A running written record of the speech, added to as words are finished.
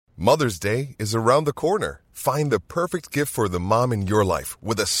Mother's Day is around the corner. Find the perfect gift for the mom in your life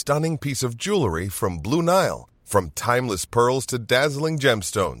with a stunning piece of jewelry from Blue Nile. From timeless pearls to dazzling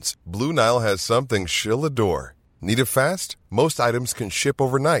gemstones, Blue Nile has something she'll adore. Need it fast? Most items can ship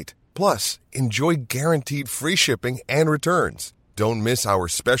overnight. Plus, enjoy guaranteed free shipping and returns. Don't miss our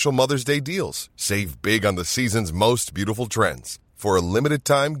special Mother's Day deals. Save big on the season's most beautiful trends. For a limited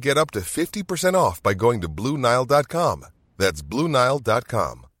time, get up to 50% off by going to BlueNile.com. That's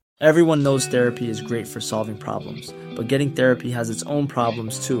BlueNile.com. Everyone knows therapy is great for solving problems, but getting therapy has its own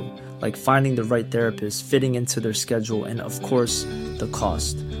problems too, like finding the right therapist, fitting into their schedule, and of course, the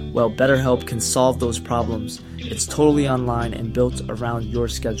cost. Well, BetterHelp can solve those problems. It's totally online and built around your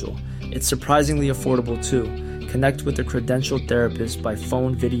schedule. It's surprisingly affordable too. Connect with a credentialed therapist by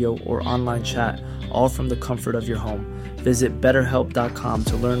phone, video, or online chat, all from the comfort of your home. Visit BetterHelp.com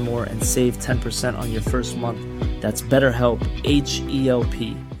to learn more and save 10% on your first month. That's BetterHelp,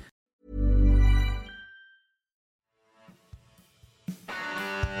 H-E-L-P.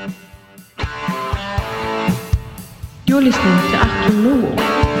 You're listening to Achtung, Millwall,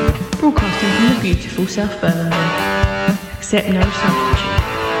 broadcasting from the beautiful South Birmingham. Accept no substitute.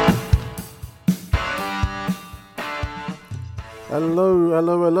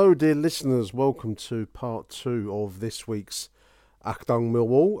 Hello, dear listeners. Welcome to part 2 of this week's Achtung,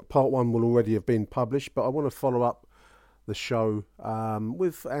 Millwall. Part 1 will already have been published, but I want to follow up the show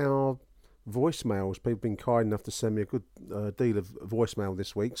with our voicemails. People have been kind enough to send me a good deal of voicemail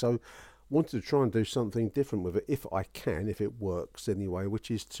this week, so wanted to try and do something different with it, if I can, if it works anyway,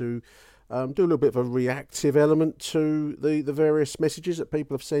 which is to do a little bit of a reactive element to the various messages that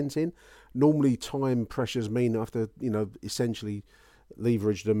people have sent in. Normally time pressures mean I have to, essentially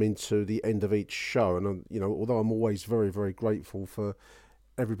leverage them into the end of each show. And, although I'm always very, very grateful for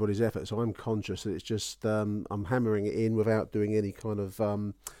everybody's efforts, I'm conscious that it's just, I'm hammering it in without doing any kind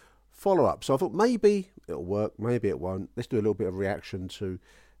of follow-up. So I thought maybe it'll work, maybe it won't. Let's do a little bit of reaction to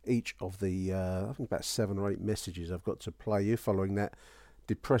each of the, I think about 7 or 8 messages I've got to play you following that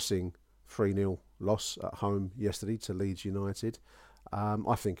depressing 3-0 loss at home yesterday to Leeds United.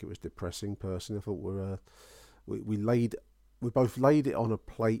 I think it was depressing personally. I thought we both laid it on a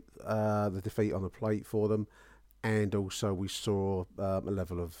plate, the defeat on a plate for them, and also we saw a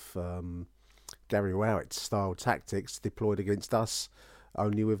level of Gary Rowett style tactics deployed against us,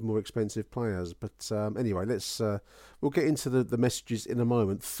 only with more expensive players. But anyway, we'll get into the messages in a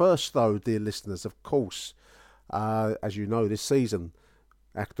moment. First though, dear listeners, of course, as you know, this season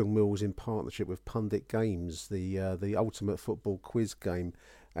Achtung Mill was in partnership with Pundit Games, the ultimate football quiz game,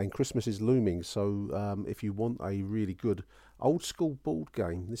 and Christmas is looming, so if you want a really good old school board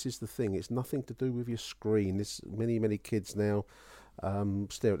game, this is the thing. It's nothing to do with your screen. Many kids now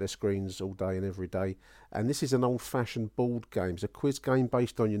stare at their screens all day and every day, and this is an old-fashioned board game. It's a quiz game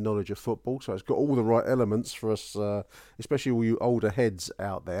based on your knowledge of football, so it's got all the right elements for us, especially all you older heads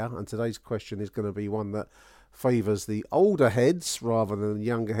out there. And today's question is going to be one that favours the older heads rather than the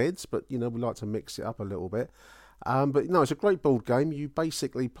younger heads, but we like to mix it up a little bit. But no, it's a great board game. You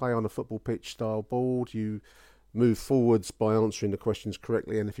basically play on a football pitch style board. You move forwards by answering the questions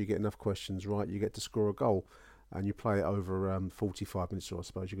correctly, and if you get enough questions right, you get to score a goal. And you play it over 45 minutes, or I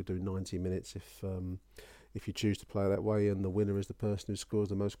suppose you could do 90 minutes if you choose to play that way, and the winner is the person who scores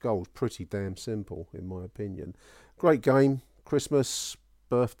the most goals. Pretty damn simple, in my opinion. Great game. Christmas,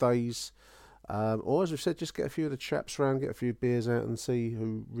 birthdays, or as we've said, just get a few of the chaps round, get a few beers out and see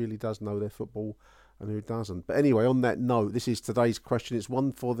who really does know their football and who doesn't. But anyway, on that note, this is today's question. It's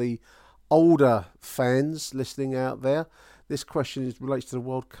one for the older fans listening out there. This question relates to the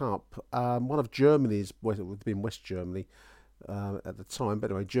World Cup. One of Germany's, well, it would have been West Germany at the time, but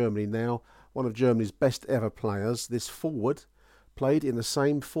anyway, Germany now, one of Germany's best ever players, this forward, played in the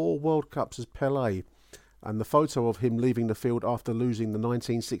same 4 World Cups as Pelé. And the photo of him leaving the field after losing the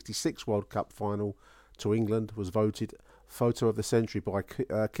 1966 World Cup final to England was voted Photo of the Century by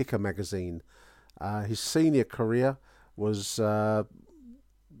Kicker magazine. His senior career was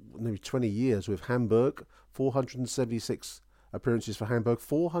nearly 20 years with Hamburg, 476 appearances for Hamburg,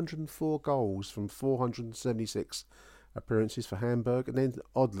 404 goals from 476 appearances for Hamburg, and then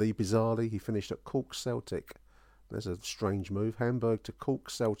oddly, bizarrely, he finished at Cork Celtic. There's a strange move. Hamburg to Cork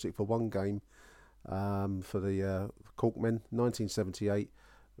Celtic for 1 game for the Cork men. 1978,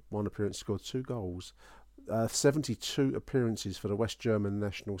 1 appearance, scored 2 goals. 72 appearances for the West German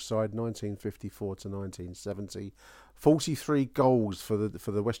national side, 1954 to 1970. 43 goals for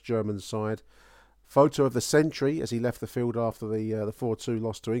the West German side. Photo of the century as he left the field after the 4-2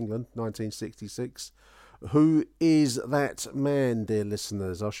 loss to England, 1966. Who is that man, dear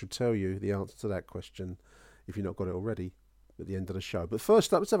listeners? I should tell you the answer to that question if you've not got it already. at the end of the show. But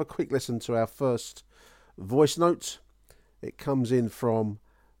first up, let's have a quick listen to our first voice note. It comes in from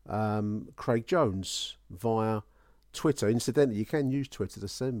Craig Jones via Twitter. Incidentally, you can use Twitter to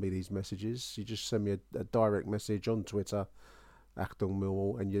send me these messages. You just send me a direct message on Twitter, Achtung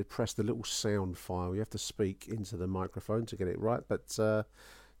Millwall, and you press the little sound file. You have to speak into the microphone to get it right, but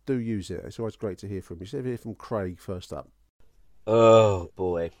do use it. It's always great to hear from you. So hear from Craig first up. Oh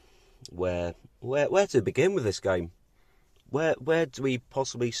boy, where to begin with this game? Where do we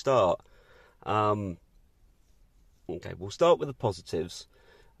possibly start? Okay, we'll start with the positives.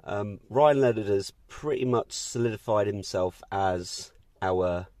 Ryan Leonard has pretty much solidified himself as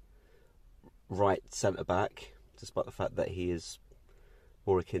our right centre back, despite the fact that he is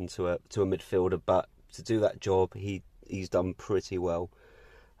more akin to a midfielder. But to do that job, he's done pretty well.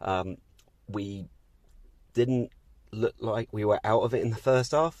 We didn't look like we were out of it in the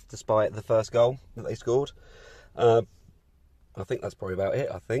first half, despite the first goal that they scored. I think that's probably about it.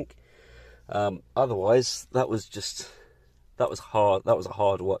 I think. Otherwise, that was hard. That was a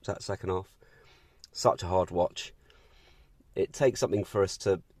hard watch, that second half. Such a hard watch. It takes something for us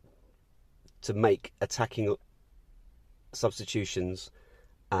to make attacking substitutions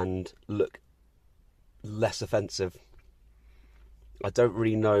and look less offensive. I don't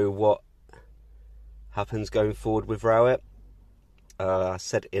really know what happens going forward with Rowett. I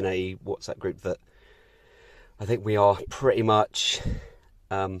said in a WhatsApp group that I think we are pretty much...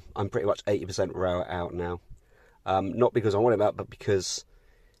 I'm pretty much 80% Rowett out now. Not because I want him out, but because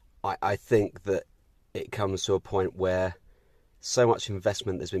I think that it comes to a point where so much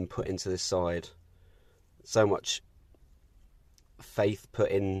investment has been put into this side, so much faith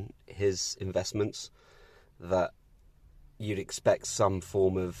put in his investments, that you'd expect some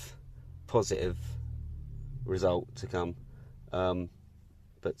form of positive result to come.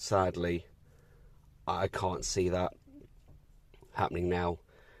 But sadly, I can't see that happening now.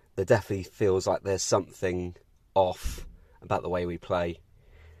 There definitely feels like there's something off about the way we play,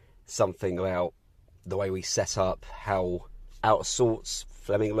 something about the way we set up, how out of sorts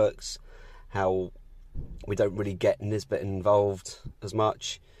Fleming looks, how we don't really get Nisbet involved as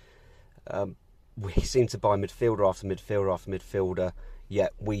much. We seem to buy midfielder after midfielder after midfielder,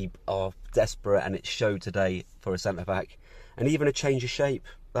 yet we are desperate, and it showed today for a centre-back. And even a change of shape.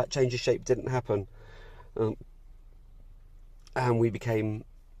 That change of shape didn't happen. And we became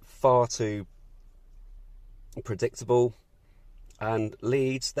far too predictable. And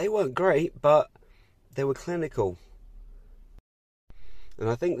Leeds, they weren't great, but they were clinical. And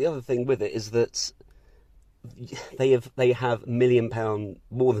I think the other thing with it is that they have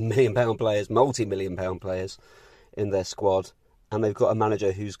more than £1 million players, multi-million pound players in their squad, and they've got a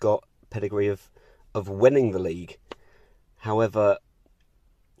manager who's got pedigree of winning the league. However,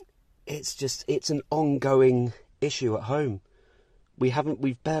 it's an ongoing issue at home.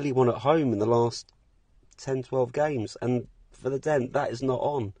 We've barely won at home in the last 10, 12 games, and for the Dent, that is not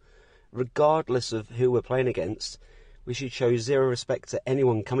on. Regardless of who we're playing against, we should show zero respect to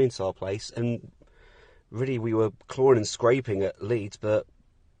anyone coming to our place. And really, we were clawing and scraping at Leeds, but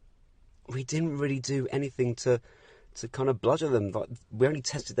we didn't really do anything to kind of bludgeon them. Like, we only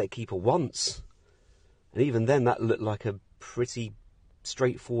tested their keeper once, and even then, that looked like a pretty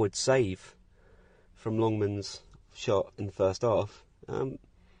straightforward save from Longman's shot in the first half.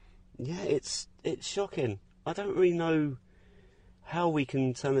 It's shocking. I don't really know how we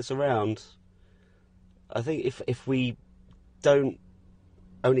can turn this around. I think if we don't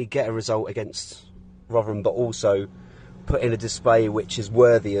only get a result against Rotherham, but also put in a display which is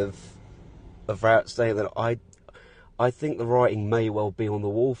worthy of Rowett staying, then I think the writing may well be on the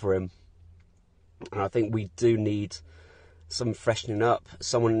wall for him. And I think we do need some freshening up,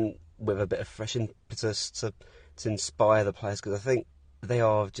 someone with a bit of fresh impetus to inspire the players, because I think they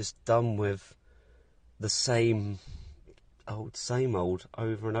are just done with the same old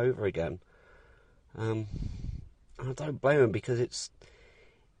over and over again. And I don't blame them, because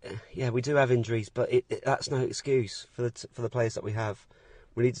we do have injuries, but that's no excuse for the players that we have.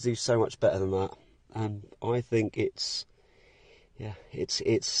 We need to do so much better than that, and I think it's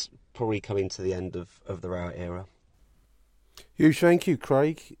probably coming to the end of the Rowett era. Huge thank you,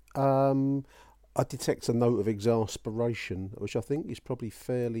 Craig. I detect a note of exasperation, which I think is probably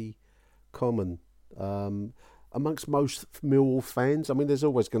fairly common amongst most Millwall fans. I mean, there's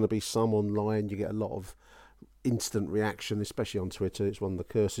always going to be some online. You get a lot of instant reaction, especially on Twitter. It's one of the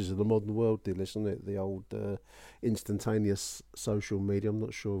curses of the modern world, dear, isn't it? The old instantaneous social media. I'm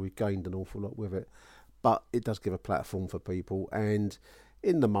not sure we've gained an awful lot with it, but it does give a platform for people. And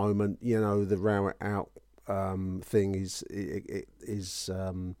in the moment, the Rowett out thing is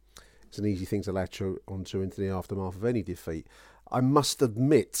it's an easy thing to latch onto into the aftermath of any defeat. I must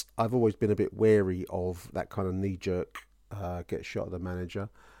admit, I've always been a bit wary of that kind of knee-jerk get shot at the manager.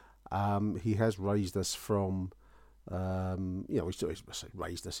 He has raised us from, he's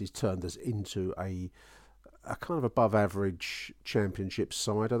raised us. He's turned us into a kind of above-average championship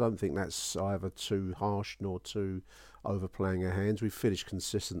side. I don't think that's either too harsh nor too overplaying our hands. We've finished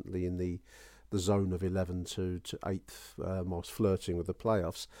consistently in the zone of 11 to 8th, whilst flirting with the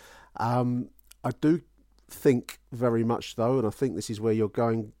playoffs. I do think very much, though, and I think this is where you're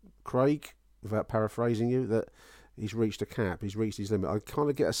going, Craig, without paraphrasing you, that he's reached a cap, he's reached his limit. I kind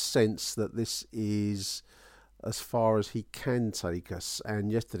of get a sense that this is as far as he can take us,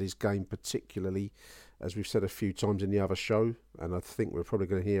 and yesterday's game particularly, as we've said a few times in the other show, and I think we're probably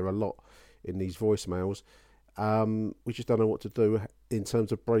going to hear a lot in these voicemails, we just don't know what to do in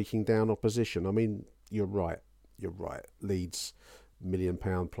terms of breaking down opposition. I mean, you're right. Leeds, £1 million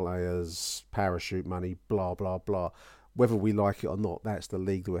players, parachute money, blah, blah, blah. Whether we like it or not, that's the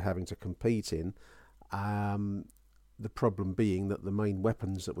league that we're having to compete in. The problem being that the main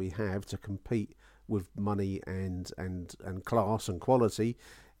weapons that we have to compete with money and class and quality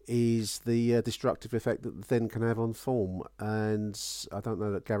is the destructive effect that then can have on form. And I don't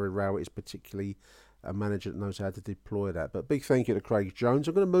know that Gary Rowett is particularly a manager that knows how to deploy that. But big thank you to Craig Jones.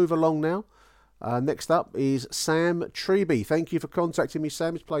 I'm going to move along now. Next up is Sam Treby. Thank you for contacting me,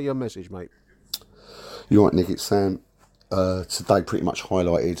 Sam. Let's play your message, mate. You're right, Nick. It's Sam. Today pretty much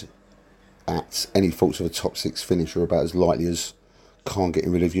highlighted at any faults of a top six finish are about as likely as can't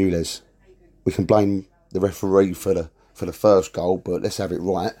getting rid of Ulez. We can blame the referee for the first goal, but let's have it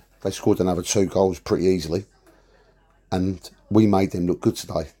right. They scored another 2 goals pretty easily, and we made them look good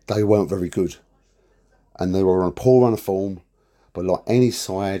today. They weren't very good, and they were on a poor run of form. But like any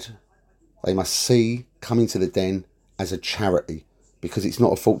side, they must see coming to the Den as a charity, because it's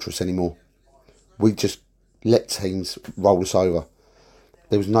not a fortress anymore. We just let teams roll us over.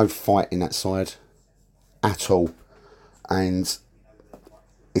 There was no fight in that side at all, and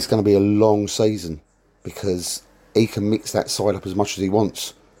it's going to be a long season because he can mix that side up as much as he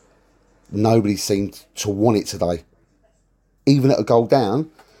wants. Nobody seemed to want it today. Even at a goal down,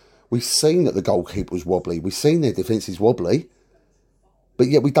 we've seen that the goalkeeper was wobbly. We've seen their defence is wobbly, but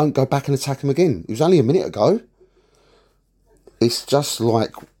yet we don't go back and attack them again. It was only a minute ago. It's just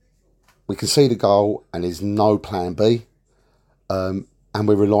like we can see the goal and there's no plan B, and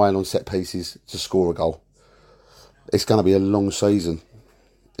we're relying on set pieces to score a goal. It's going to be a long season.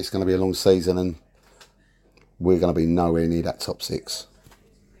 And we're going to be nowhere near that top six.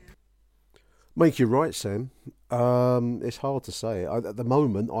 Make you right, Sam. It's hard to say. At the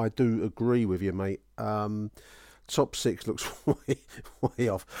moment, I do agree with you, mate. Top six looks way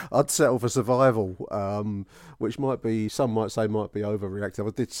off. I'd settle for survival, which some might say might be overreactive.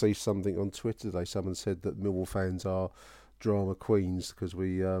 I did see something on Twitter today. Someone said that Millwall fans are drama queens because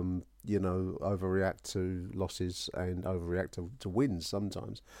we, overreact to losses and overreact to wins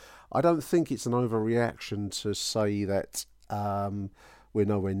sometimes. I don't think it's an overreaction to say that we're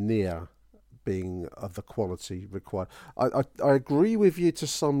nowhere near being of the quality required. I agree with you to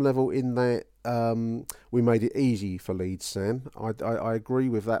some level in that we made it easy for Leeds, Sam. I agree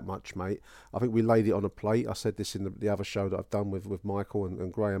with that much, mate. I think we laid it on a plate. I said this in the other show that I've done with Michael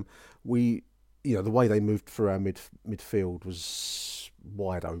and Graham. The way they moved through our midfield was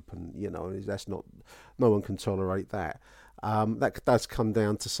wide open. That's not. No one can tolerate that. That does come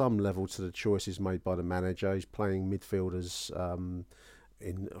down to some level to the choices made by the manager. He's playing midfielders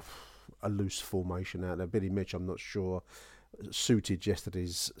in a loose formation out there. Billy Mitch, I'm not sure, suited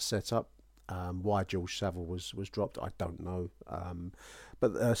yesterday's setup. Why George Saville was dropped, I don't know.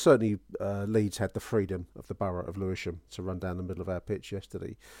 But certainly Leeds had the freedom of the borough of Lewisham to run down the middle of our pitch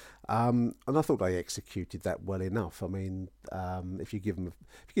yesterday. And I thought they executed that well enough. I mean, if you give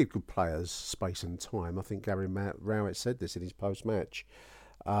good players space and time, I think Gary Rowett said this in his post-match,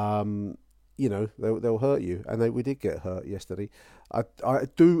 they'll hurt you. And we did get hurt yesterday. I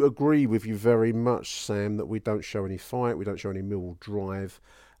do agree with you very much, Sam, that we don't show any fight, we don't show any Millwall drive.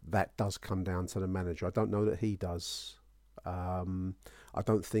 That does come down to the manager. I don't know that he does. I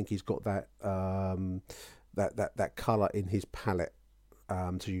don't think he's got that that colour in his palette,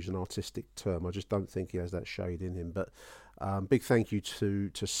 to use an artistic term. I just don't think he has that shade in him. But big thank you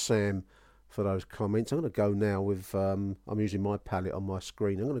to Sam for those comments. I'm going to go now with, I'm using my palette on my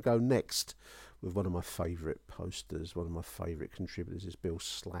screen. I'm going to go next with one of my favourite posters, one of my favourite contributors is Bill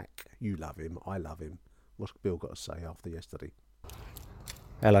Slack. You love him, I love him. What's Bill got to say after yesterday?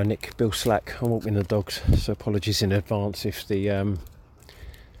 Hello Nick, Bill Slack. I'm walking the dogs, so apologies in advance if the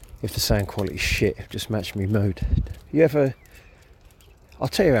sound quality's shit. Just match me mood. I'll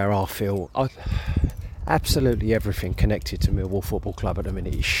tell you how I feel. Absolutely everything connected to Millwall Football Club at the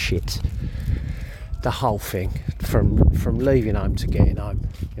minute is shit. The whole thing, from leaving home to getting home,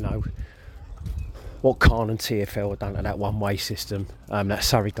 you know, what Khan and TFL have done to that one-way system, that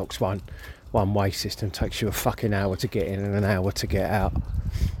Surrey Docks one-way system takes you a fucking hour to get in and an hour to get out.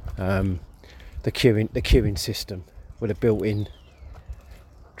 The queuing system with a built-in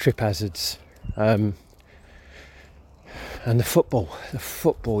trip hazards, and the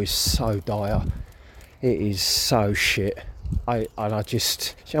football is so dire. It is so shit. I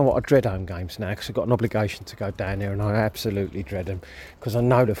just, you know what, I dread home games now because I've got an obligation to go down there, and I absolutely dread them because I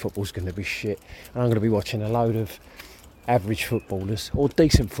know the football's going to be shit, and I'm going to be watching a load of average footballers or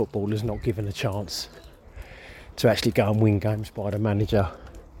decent footballers not given a chance to actually go and win games by the manager.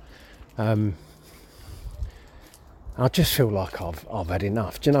 I just feel like I've had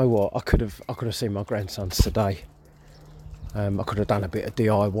enough. Do you know what? I could have seen my grandsons today. I could have done a bit of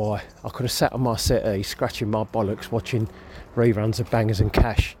DIY. I could have sat on my settee, scratching my bollocks, watching reruns of Bangers and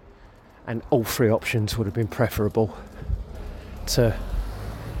Cash, and all three options would have been preferable to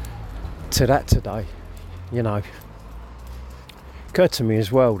that today. You know, occurred to me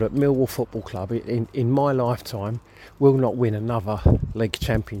as well that Millwall Football Club, in my lifetime, will not win another league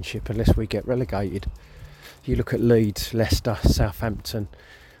championship unless we get relegated. You look at Leeds, Leicester, Southampton,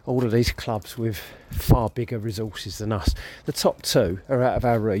 all of these clubs with far bigger resources than us. The top two are out of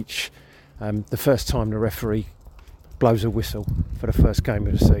our reach. The first time the referee blows a whistle for the first game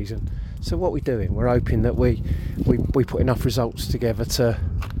of the season. So what we're doing, we're hoping that we put enough results together to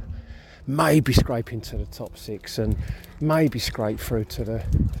maybe scrape into the top six and maybe scrape through to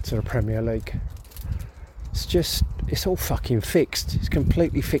the Premier League. It's all fucking fixed. It's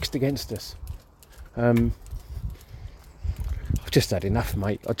completely fixed against us. I've just had enough,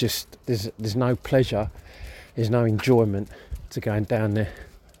 mate. There's no pleasure, there's no enjoyment to going down there.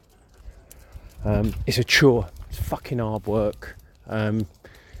 It's a chore. It's fucking hard work, and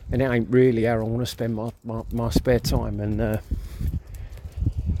it ain't really how I want to spend my spare time. And I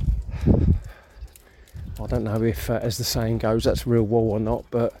don't know if, as the saying goes, that's real war or not,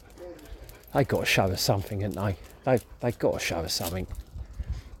 but they got to show us something, haven't they? They've got to show us something.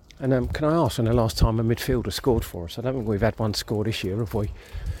 And can I ask when the last time a midfielder scored for us? I don't think we've had one score this year, have we?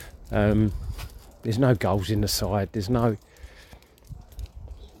 There's no goals in the side. There's no...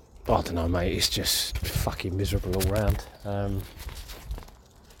 I don't know, mate. It's just fucking miserable all round.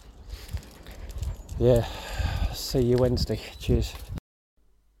 Yeah. See you Wednesday. Cheers.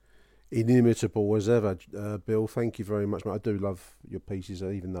 Inimitable as ever, Bill. Thank you very much, mate. I do love your pieces,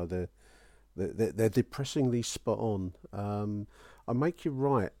 even though they're depressingly spot on. I make you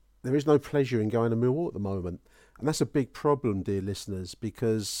right. There is no pleasure in going to Millwall at the moment, and that's a big problem, dear listeners,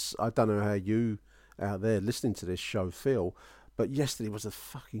 because I don't know how you out there listening to this show feel, but yesterday was a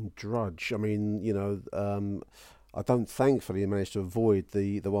fucking drudge. I mean, you know, I don't thankfully manage to avoid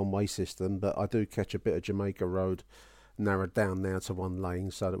the one-way system, but I do catch a bit of Jamaica Road narrowed down now to one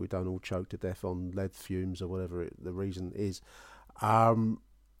lane so that we don't all choke to death on lead fumes or whatever the reason is.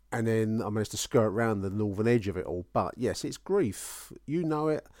 And then I managed to skirt around the northern edge of it all. But yes, it's grief. You know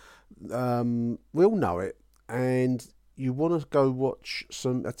it. We'll know it. And you want to go watch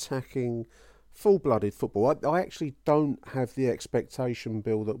some attacking, full-blooded football. I actually don't have the expectation,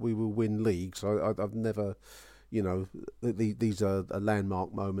 Bill, that we will win leagues. I've never, you know, these are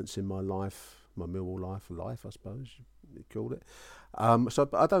landmark moments in my life, my Millwall life, I suppose you called it.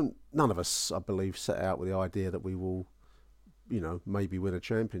 So none of us, I believe, set out with the idea that we will, you know, maybe win a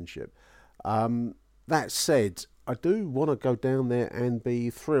championship. That said, I do want to go down there and be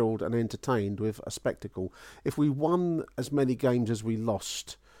thrilled and entertained with a spectacle. If we won as many games as we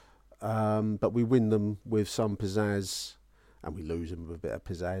lost, but we win them with some pizzazz and we lose them with a bit of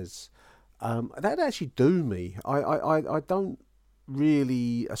pizzazz, that'd actually do me. I don't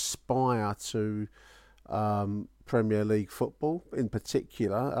really aspire to Premier League football in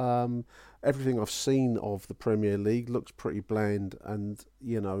particular. Everything I've seen of the Premier League looks pretty bland, and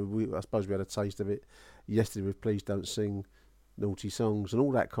you know, I suppose we had a taste of it yesterday with "Please Don't Sing Naughty Songs" and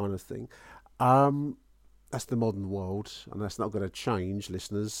all that kind of thing. That's the modern world, and that's not going to change,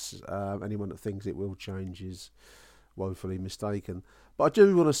 listeners. Anyone that thinks it will change is woefully mistaken. But I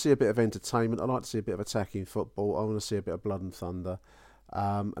do want to see a bit of entertainment. I like to see a bit of attacking football. I want to see a bit of blood and thunder.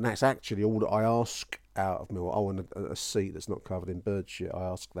 And that's actually all that I ask out of Millwall. Oh, and a seat that's not covered in bird shit. I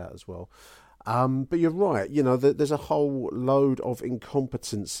ask that as well. But you're right. You know, there's a whole load of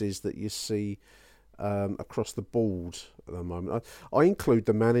incompetencies that you see across the board at the moment. I include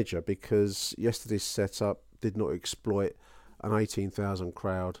the manager because yesterday's setup did not exploit an 18,000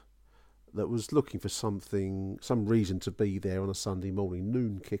 crowd that was looking for some reason to be there on a Sunday morning,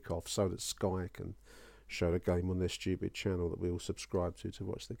 noon kickoff, so that Sky can show the game on their stupid channel that we all subscribe to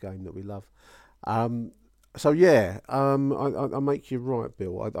watch the game that we love. I make you right,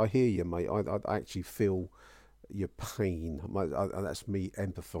 Bill. I hear you, mate. I actually feel your pain. That's me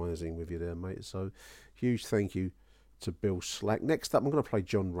empathising with you there, mate. So, huge thank you to Bill Slack. Next up, I'm going to play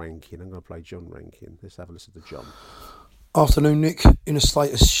John Rankin. Let's have a listen to John. Afternoon, Nick. In a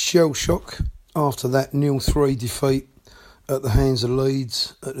state of shell shock after that 0-3 defeat at the hands of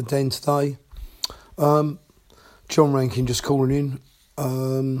Leeds at the Den today. John Rankin just calling in.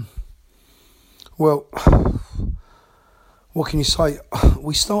 Well, what can you say?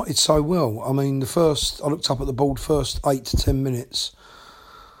 We started so well. I mean, I looked up at the board, first 8 to 10 minutes.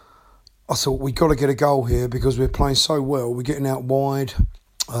 I thought, we've got to get a goal here because we're playing so well. We're getting out wide.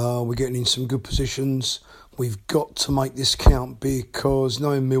 We're getting in some good positions. We've got to make this count because,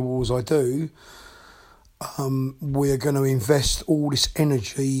 knowing Millwall as I do, we're going to invest all this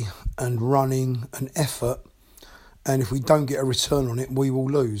energy and running and effort. And if we don't get a return on it, we will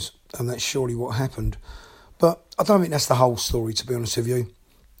lose. And that's surely what happened. But I don't think that's the whole story, to be honest with you.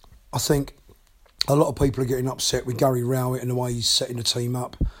 I think a lot of people are getting upset with Gary Rowett and the way he's setting the team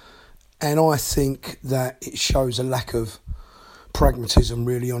up. And I think that it shows a lack of pragmatism,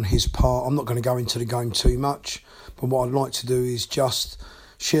 really, on his part. I'm not going to go into the game too much. But what I'd like to do is just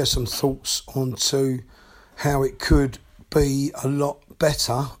share some thoughts onto how it could be a lot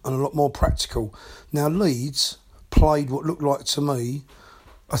better and a lot more practical. Now, Leeds played what looked like to me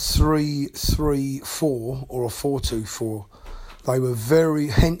a 3-3-4 or a 4-2-4. They were very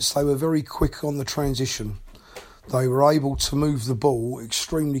quick on the transition. They were able to move the ball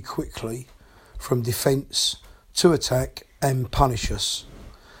extremely quickly from defence to attack and punish us.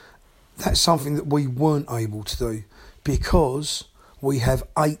 That's something that we weren't able to do because we have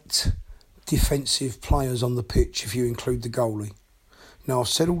 8 defensive players on the pitch if you include the goalie. Now, I've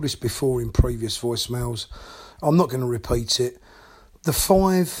said all this before in previous voicemails. I'm not going to repeat it. The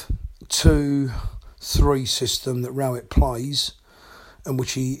 5-2-3 system that Rowett plays, and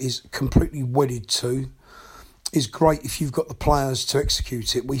which he is completely wedded to, is great if you've got the players to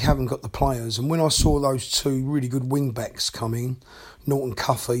execute it. We haven't got the players. And when I saw those 2 really good wing-backs coming, Norton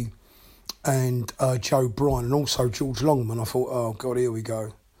Cuffey and Joe Bryan, and also George Longman, I thought, oh, God, here we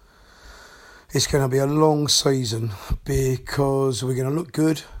go. It's going to be a long season because we're going to look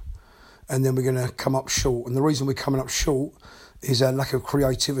good and then we're going to come up short. And the reason we're coming up short is our lack of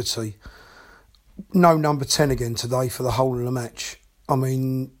creativity. No number 10 again today for the whole of the match. I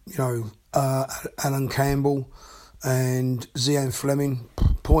mean, Alan Campbell and Zian Fleming,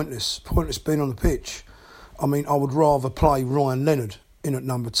 pointless being on the pitch. I mean, I would rather play Ryan Leonard in at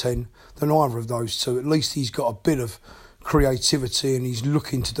number 10 than either of those two. At least he's got a bit of creativity and he's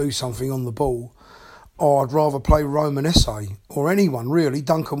looking to do something on the ball. Or I'd rather play Roman Esse or anyone really,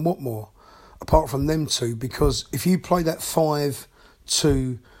 Duncan Watmore, apart from them two, because if you play that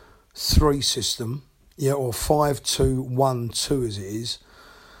 5-2-3 system, or 5-2-1-2 as it is,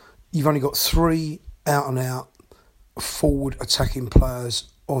 you've only got 3 out-and-out forward attacking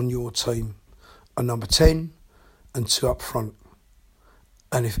players on your team, a number 10 and 2 up front.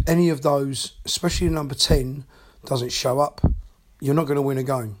 And if any of those, especially number 10, doesn't show up, you're not going to win a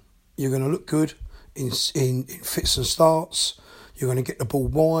game. You're going to look good in fits and starts. You're going to get the ball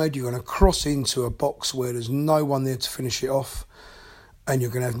wide. You're going to cross into a box where there's no one there to finish it off. And you're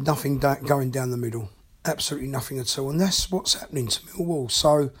going to have nothing going down the middle. Absolutely nothing at all. And that's what's happening to Millwall.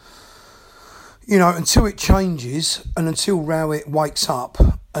 So, until it changes and until Rowett wakes up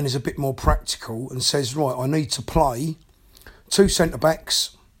and is a bit more practical and says, right, I need to play 2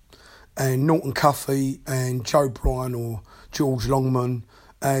 centre-backs and Norton Cuffey and Joe Bryan or George Longman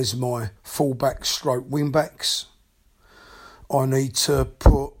as my full-back stroke wing-backs. I need to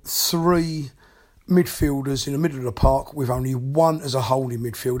put 3 midfielders in the middle of the park with only 1 as a holding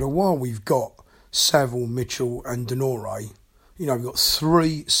midfielder while we've got Saville, Mitchell and Denore. We've got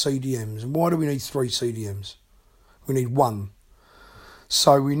 3 CDMs. And why do we need 3 CDMs? We need 1.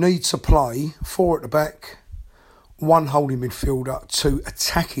 So we need to play 4 at the back, 1 holding midfielder, 2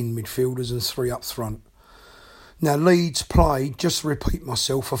 attacking midfielders and 3 up front. Now Leeds played, just to repeat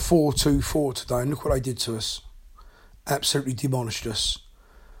myself, a 4-2-4 today, and look what they did to us. Absolutely demolished us.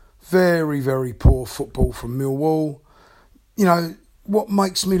 Very, very poor football from Millwall. What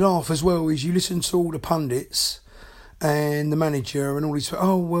makes me laugh as well is you listen to all the pundits and the manager and all these,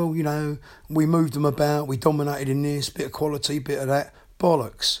 we moved them about, we dominated in this, bit of quality, bit of that.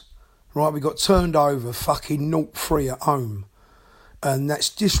 Bollocks. Right, we got turned over fucking 0-3 at home. And that's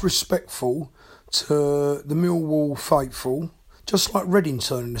disrespectful to the Millwall faithful, just like Reading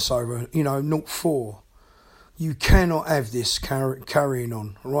turning this over, 0-4. You cannot have this carrying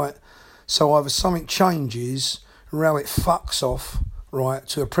on, right? So either something changes, Rowett fucks off, right,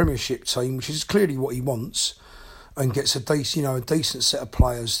 to a Premiership team, which is clearly what he wants, and gets a decent set of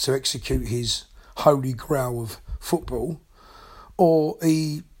players to execute his holy grail of football, or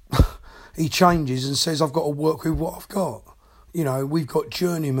he changes and says, I've got to work with what I've got. We've got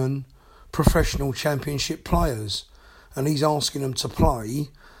journeyman professional Championship players, and he's asking them to play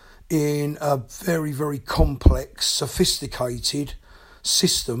in a very, very complex, sophisticated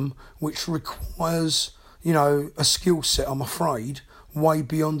system which requires, a skill set, I'm afraid, way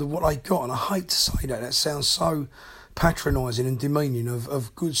beyond what they got. And I hate to say that. That sounds so patronising and demeaning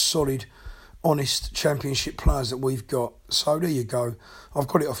of good, solid, honest Championship players that we've got. So there you go. I've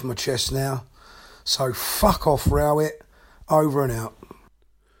got it off my chest now. So fuck off, Rowett. Over and out.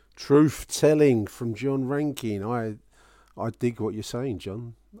 Truth telling from John Rankin. I dig what you're saying,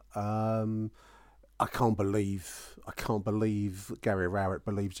 John. I can't believe Gary Rowett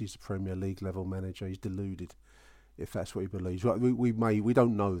believes he's a Premier League level manager. He's deluded, if that's what he believes. We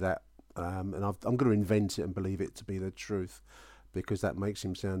don't know that, and I'm going to invent it and believe it to be the truth, because that makes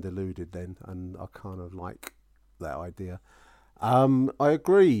him sound deluded then, and I kind of like that idea. I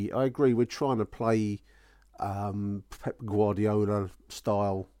agree. We're trying to play Pep Guardiola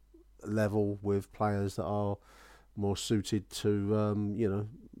style level with players that are more suited to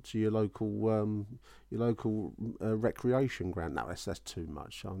to your local recreation ground. No, that's too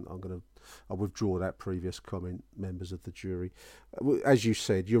much. I'll withdraw that previous comment, members of the jury. As you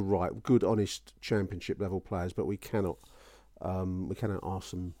said, you're right. Good, honest Championship level players, but we cannot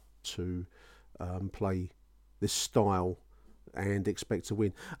ask them to play this style and expect to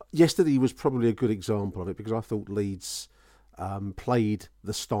win. Yesterday was probably a good example of it, because I thought Leeds played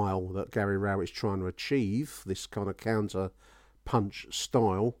the style that Gary Rowett's trying to achieve, this kind of counter punch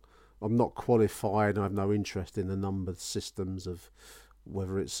style. I'm not qualified. I have no interest in the numbered systems of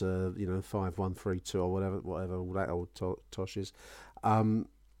whether it's 5-1-3-2 or whatever all that old tosh is.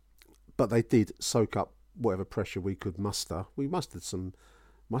 But they did soak up whatever pressure we could muster. We mustered some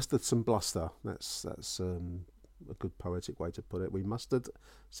bluster. That's a good poetic way to put it. We mustered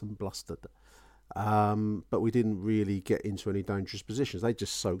some blustered. But we didn't really get into any dangerous positions. They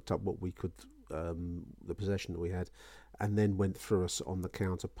just soaked up what we could, the possession that we had, and then went through us on the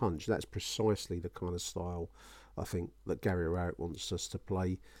counter punch. That's precisely the kind of style I think that Gary Rowett wants us to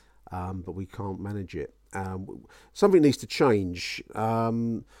play, but we can't manage it. Something needs to change.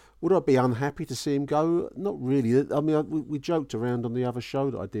 Would I be unhappy to see him go? Not really. I mean, we joked around on the other show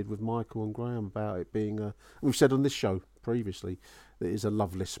that I did with Michael and Graham about it being we've said on this show previously that it is a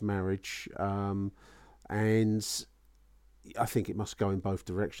loveless marriage, and I think it must go in both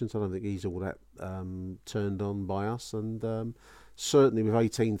directions. I don't think he's all that turned on by us, and certainly with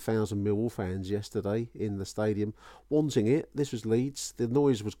 18,000 Millwall fans yesterday in the stadium wanting it. This was Leeds. The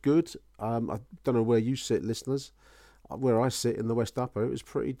noise was good. I don't know where you sit, listeners. Where I sit in the West Upper, it was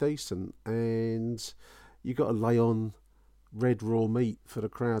pretty decent, and you got to lay on red raw meat for the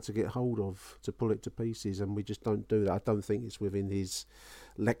crowd to get hold of, to pull it to pieces, and we just don't do that. I don't think it's within his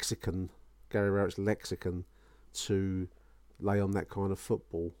lexicon, Gary Rowett's lexicon, to lay on that kind of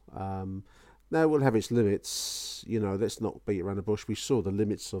football. Now, we'll have its limits, let's not beat around the bush. We saw the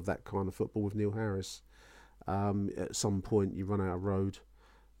limits of that kind of football with Neil Harris. At some point you run out of road.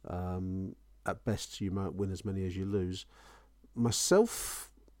 At best you might win as many as you lose. Myself,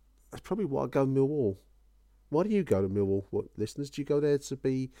 that's probably why I go to Millwall. Why do you go to Millwall, listeners? Do you go there to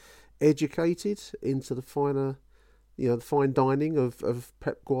be educated into the finer, the fine dining of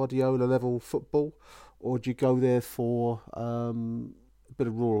Pep Guardiola level football, or do you go there for a bit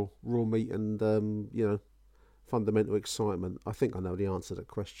of raw meat and fundamental excitement? I think I know the answer to that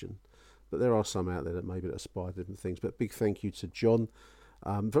question, but there are some out there that maybe aspire to different things. But big thank you to John.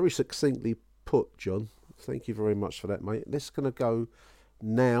 Very succinctly put, John. Thank you very much for that, mate. Let's going to go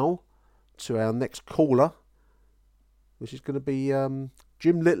now to our next caller, which is going to be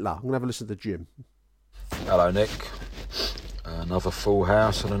Jim Littler. I'm going to have a listen to Jim. Hello, Nick. Another full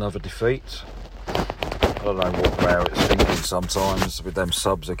house and another defeat. I don't know what Rowett's thinking sometimes with them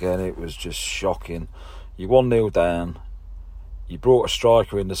subs again. It was just shocking. You 1-0 down. You brought a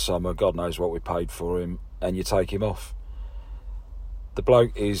striker in the summer. God knows what we paid for him. And you take him off. The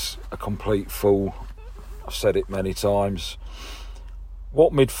bloke is a complete fool. I've said it many times.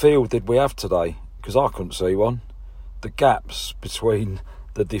 What midfield did we have today? Because I couldn't see one. The gaps between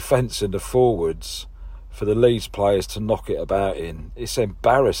the defence and the forwards for the Leeds players to knock it about in. It's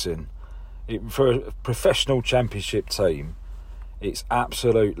embarrassing. For a professional Championship team, it's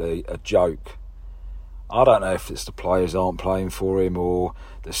absolutely a joke. I don't know if it's the players aren't playing for him or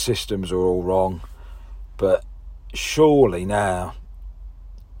the systems are all wrong, but surely now,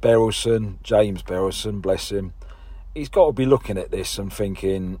 James Berylson, bless him, he's got to be looking at this and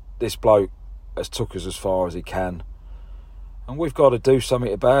thinking, this bloke has took us as far as he can, and we've got to do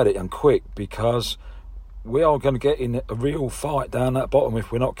something about it, and quick, because we are going to get in a real fight down that bottom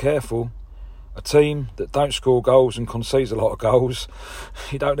if we're not careful. A team that don't score goals and concedes a lot of goals,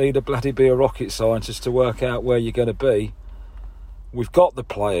 you don't need to bloody be a rocket scientist to work out where you're going to be. We've got the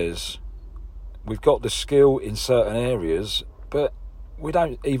players, we've got the skill in certain areas, but we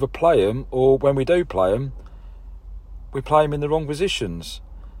don't either play them, or when we do play them, we play them in the wrong positions.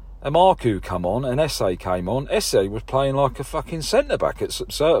 Amaku come on and Esse came on. Esse was playing like a fucking centre-back at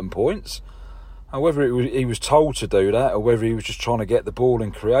certain points. And whether he was told to do that or whether he was just trying to get the ball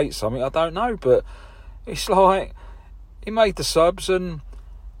and create something, I don't know. But it's like, he made the subs and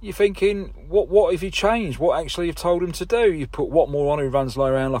you're thinking, what have you changed? What actually you've told him to do? You put Watmore on, who runs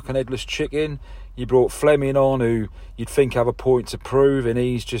around like an headless chicken. You brought Fleming on, who you'd think have a point to prove, and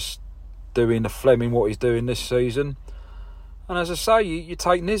he's just doing the Fleming what he's doing this season. And as I say, you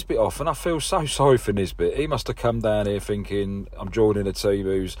take Nisbet off, and I feel so sorry for Nisbet. He must have come down here thinking, I'm joining a team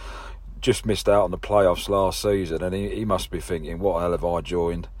who's just missed out on the playoffs last season, and he must be thinking, what the hell have I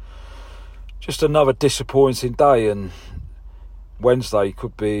joined? Just another disappointing day, and Wednesday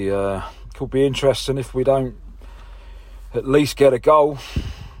could be interesting if we don't at least get a goal.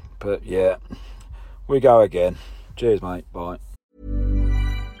 But yeah, we go again. Cheers, mate. Bye.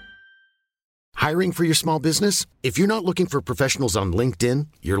 Hiring for your small business? If you're not looking for professionals on LinkedIn,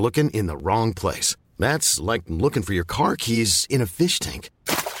 you're looking in the wrong place. That's like looking for your car keys in a fish tank.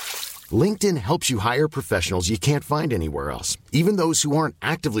 LinkedIn helps you hire professionals you can't find anywhere else, even those who aren't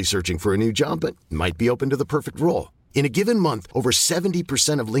actively searching for a new job but might be open to the perfect role. In a given month, over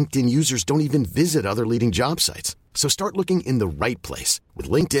 70% of LinkedIn users don't even visit other leading job sites. So start looking in the right place. With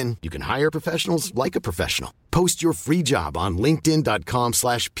LinkedIn, you can hire professionals like a professional. Post your free job on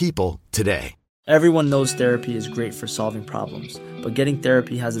linkedin.com/people today. Everyone knows therapy is great for solving problems, but getting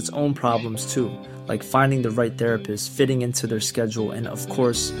therapy has its own problems too, like finding the right therapist, fitting into their schedule, and of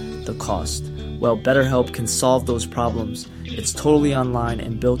course, the cost. Well, BetterHelp can solve those problems. It's totally online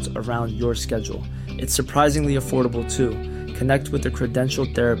and built around your schedule. It's surprisingly affordable too. Connect with a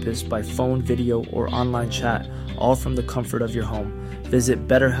credentialed therapist by phone, video, or online chat, all from the comfort of your home. Visit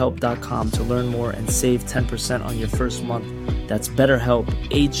BetterHelp.com to learn more and save 10% on your first month. That's BetterHelp,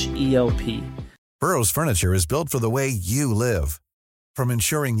 H-E-L-P. Burrow's furniture is built for the way you live. From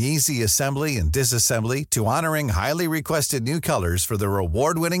ensuring easy assembly and disassembly to honoring highly requested new colors for their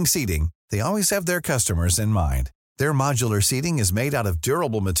award-winning seating, they always have their customers in mind. Their modular seating is made out of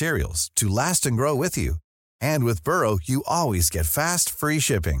durable materials to last and grow with you. And with Burrow, you always get fast, free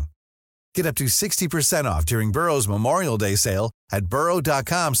shipping. Get up to 60% off during Burrow's Memorial Day sale at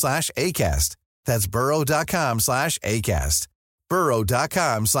burrow.com/ACAST. That's burrow.com/ACAST.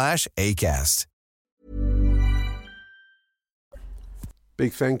 burrow.com/ACAST.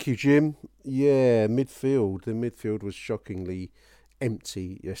 Big thank you, Jim. Yeah, the midfield was shockingly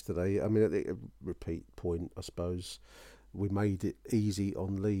empty yesterday. I mean, a repeat point, I suppose. We made it easy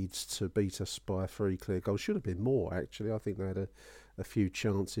on Leeds to beat us by 3 clear goals. Should have been more, actually. I think they had a few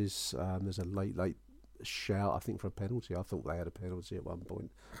chances. There's a late shout, I think, for a penalty. I thought they had a penalty at one point.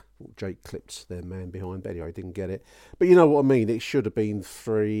 Jake clipped their man behind, but anyway, he didn't get it. But you know what I mean? It should have been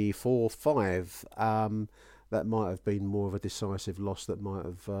 3, 4, 5. That might have been more of a decisive loss that might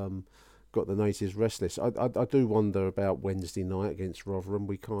have got the natives restless. I do wonder about Wednesday night against Rotherham.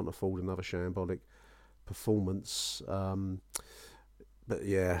 We can't afford another shambolic performance. But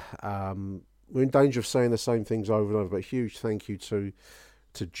yeah, we're in danger of saying the same things over and over. But a huge thank you to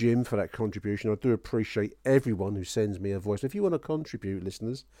Jim for that contribution. I do appreciate everyone who sends me a voice. If you want to contribute,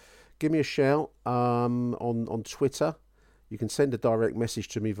 listeners, give me a shout on Twitter. You can send a direct message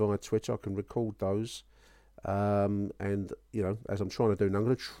to me via Twitter. I can record those. And you know, as I'm trying to do now, I'm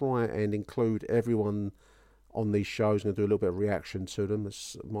going to try and include everyone on these shows. I'm going to do a little bit of reaction to them.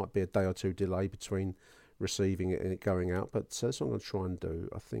 This might be a day or two delay between receiving it and it going out, but that's what I'm going to try and do.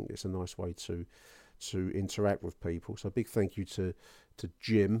 I think it's a nice way to interact with people. So a big thank you to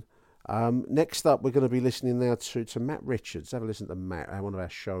Jim. Next up, we're going to be listening now to Matt Richards. Have a listen to Matt, one of our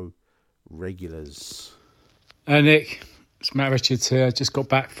show regulars. Nick, it's Matt Richards here. Just got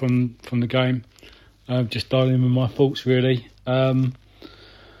back from the game. Just dialing in with my thoughts, really. I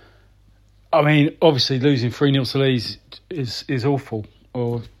mean, obviously losing 3-0 to Leeds is awful,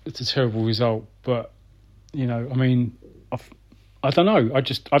 or it's a terrible result. But, you know, I mean, I don't know. I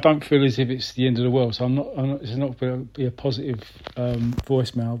don't feel as if it's the end of the world. So I'm not it's not going to be a positive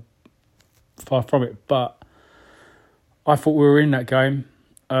voicemail far from it. But I thought we were in that game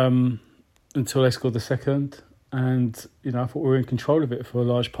until they scored the second, and I thought we were in control of it for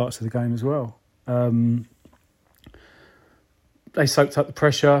large parts of the game as well. They soaked up the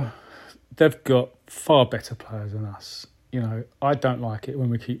pressure. They've got far better players than us. I don't like it when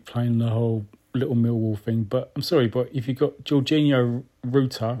we keep playing the whole little Millwall thing, but I'm sorry, but if you've got Jorginho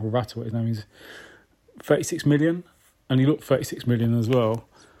Ruta, what his name is, 36 million, and he looked 36 million as well,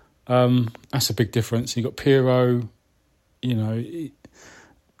 that's a big difference. You got Pirro,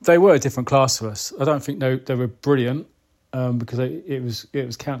 they were a different class to us. I don't think they were brilliant because it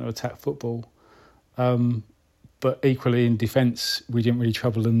was counter-attack football, but equally in defence we didn't really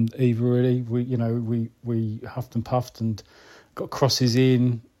trouble them either. Really, we huffed and puffed and got crosses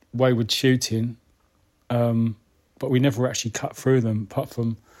in, wayward shooting, but we never actually cut through them, apart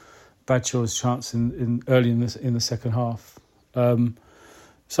from Bradshaw's chance in early in the second half.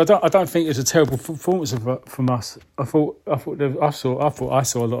 So I don't think it was a terrible performance from us. I saw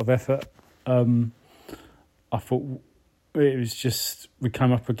a lot of effort. I thought it was just we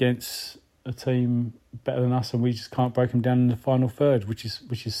came up against a team better than us, and we just can't break them down in the final third, which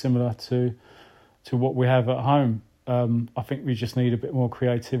is similar to what we have at home. I think we just need a bit more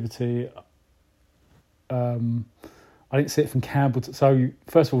creativity. I didn't see it from Campbell. So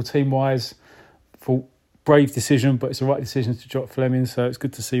first of all, team-wise, for brave decision, but it's the right decision to drop Fleming. So it's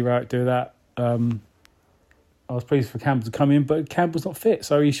good to see Rowett do that. I was pleased for Campbell to come in, but Campbell's not fit,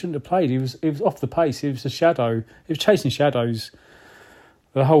 so he shouldn't have played. He was off the pace. He was a shadow. He was chasing shadows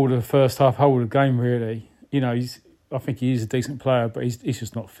the whole of the first half, whole of the game. Really, I think he is a decent player, but he's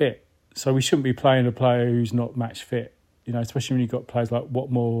just not fit. So we shouldn't be playing a player who's not match fit. Especially when you've got players like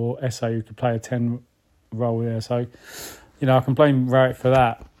Watmore or Esse who could play a 10 role there. So, I can blame Rowett for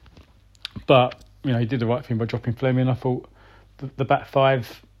that. But, he did the right thing by dropping Fleming. I thought the back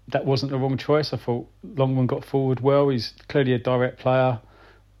five, that wasn't the wrong choice. I thought Longman got forward well. He's clearly a direct player.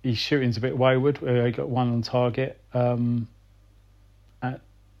 His shooting's a bit wayward. He got one on target. Norton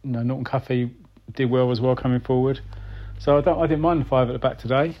Cuffey did well as well coming forward. So I didn't mind the five at the back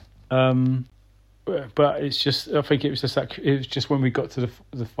today. But it's just, I think it was just when we got to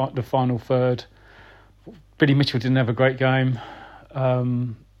the final third, Billy Mitchell didn't have a great game.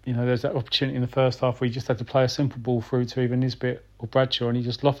 There's that opportunity in the first half where he just had to play a simple ball through to either Nisbet or Bradshaw, and he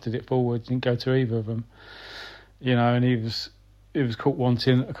just lofted it forward, didn't go to either of them. And he was caught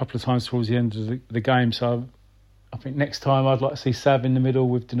wanting a couple of times towards the end of the game. So I think next time I'd like to see Sav in the middle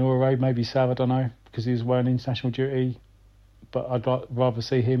with Denore, maybe Sav, I don't know, because he was away on international duty. But I'd rather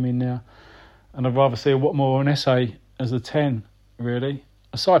see him in there. And I'd rather see a Watmore and Esse as a 10, really.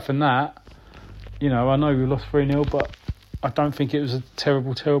 Aside from that, I know we lost 3-0, but I don't think it was a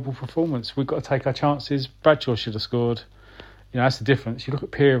terrible, terrible performance. We've got to take our chances. Bradshaw should have scored. That's the difference. You look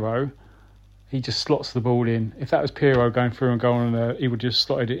at Pirro, he just slots the ball in. If that was Pirro going through and going on there, he would just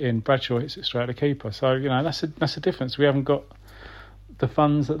slotted it in. Bradshaw hits it straight at the keeper. So, that's the difference. We haven't got the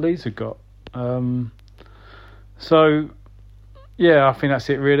funds that Leeds have got. I think that's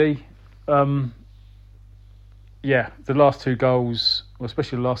it, really. The last two goals, well,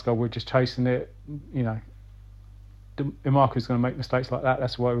 especially the last goal, we're just chasing it. Imarco's going to make mistakes like that.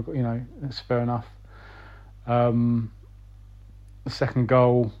 That's why we've got, that's fair enough. The second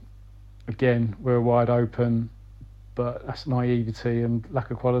goal, again, we're wide open, but that's naivety and lack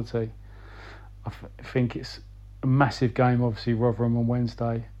of quality. I think it's a massive game, obviously, Rotherham on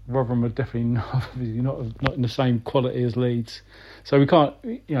Wednesday. Rotherham are definitely not in the same quality as Leeds. So we can't,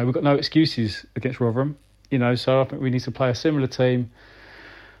 we've got no excuses against Rotherham, so I think we need to play a similar team,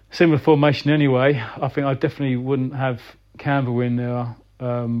 similar formation anyway. I think I definitely wouldn't have Campbell in there,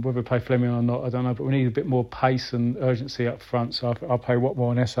 whether we play Fleming or not, I don't know, but we need a bit more pace and urgency up front, so I'll play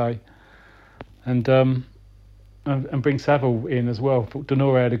Watmore and Esse. And bring Saville in as well. I thought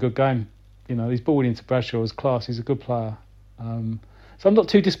Denore had a good game. He's balled into Bradshaw's class, he's a good player. So I'm not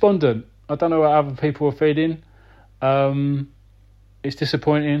too despondent. I don't know what other people are feeling. It's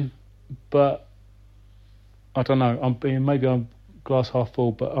disappointing, but I don't know. Maybe I'm glass half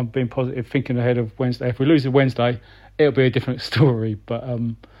full, but I'm being positive, thinking ahead of Wednesday. If we lose a Wednesday, it'll be a different story. But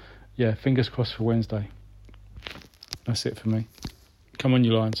fingers crossed for Wednesday. That's it for me. Come on,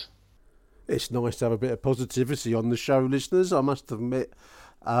 you Lions. It's nice to have a bit of positivity on the show, listeners. I must admit,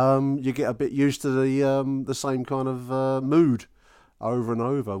 you get a bit used to the same kind of mood over and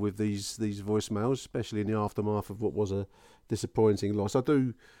over with these voicemails, especially in the aftermath of what was a disappointing loss. I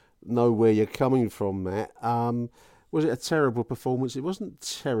do know where you're coming from, Matt. Was it a terrible performance? It wasn't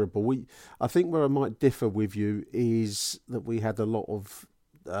terrible. I think where I might differ with you is that we had a lot of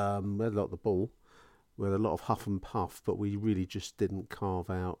the ball, we had a lot of huff and puff, but we really just didn't carve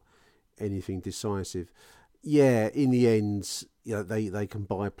out anything decisive. Yeah, in the end, they can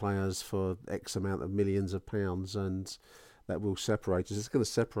buy players for X amount of millions of pounds, and that will separate us. It's going to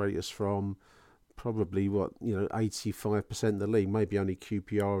separate us from probably 85% of the league, maybe only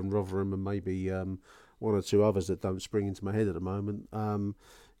QPR and Rotherham, and maybe one or two others that don't spring into my head at the moment.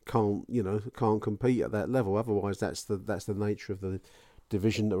 Can't compete at that level. Otherwise, that's the nature of the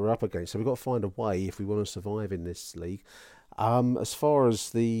division that we're up against. So we've got to find a way if we want to survive in this league. As far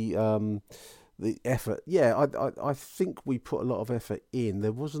as the effort, I think we put a lot of effort in.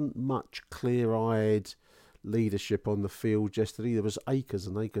 There wasn't much clear-eyed leadership on the field yesterday. There was acres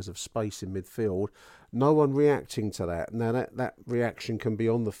and acres of space in midfield. No one reacting to that. Now that reaction can be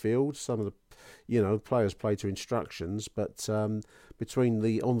on the field. Some of the players play to instructions, but between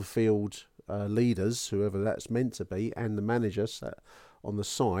the on-field leaders, whoever that's meant to be, and the manager sat on the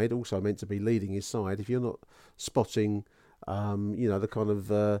side, also meant to be leading his side, if you're not spotting the kind of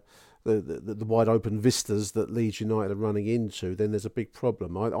the wide open vistas that Leeds United are running into, then there's a big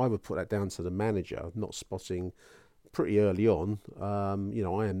problem. I would put that down to the manager not spotting pretty early on. I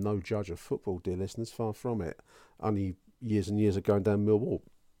am no judge of football, dear listeners, far from it. Only years and years of going down Millwall.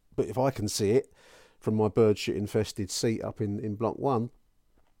 But if I can see it from my bird shit infested seat up in Block 1,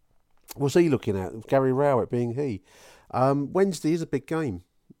 what's he looking at? Gary Rowett being he. Wednesday is a big game.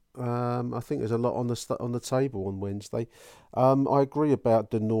 I think there's a lot on the table on Wednesday. I agree about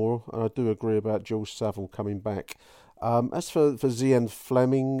Denor, and I do agree about Jules Saville coming back. As for Zian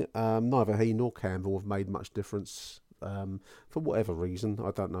Fleming, neither he nor Campbell have made much difference for whatever reason.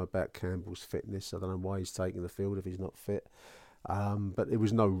 I don't know about Campbell's fitness. I don't know why he's taking the field if he's not fit. But there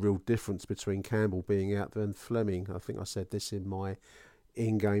was no real difference between Campbell being out there and Fleming. I think I said this in my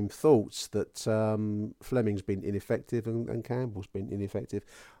in-game thoughts, that Fleming's been ineffective and Campbell's been ineffective.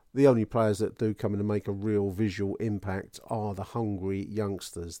 The only players that do come in and make a real visual impact are the hungry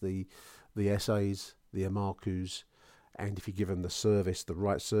youngsters, the Essays, the Amarcus, and if you give them the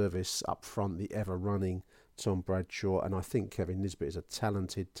right service up front, the ever-running Tom Bradshaw. And I think Kevin Nisbet is a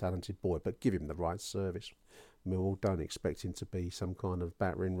talented boy, but give him the right service. Millwall, don't expect him to be some kind of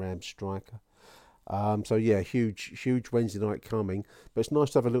battering ram striker. Huge Wednesday night coming, but it's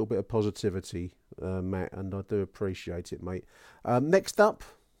nice to have a little bit of positivity, Matt, and I do appreciate it, mate. Next up,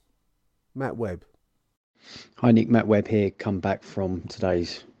 Matt Webb. Hi Nick, Matt Webb here, come back from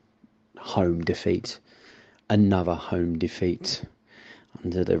today's home defeat. Another home defeat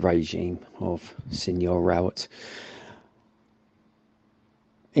under the regime of Senior Rowett.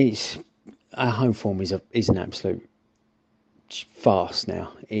 Our home form is an absolute farce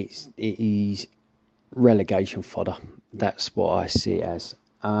now. It is relegation fodder. That's what I see it as.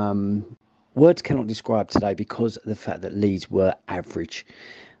 Words cannot describe today because of the fact that Leeds were average.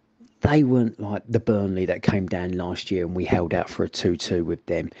 They weren't like the Burnley that came down last year and we held out for a 2-2 with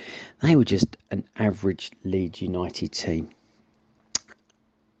them. They were just an average Leeds United team.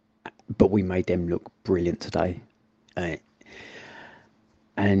 But we made them look brilliant today.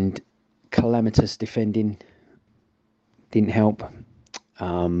 And calamitous defending didn't help.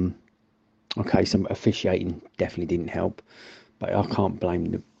 Some officiating definitely didn't help. But I can't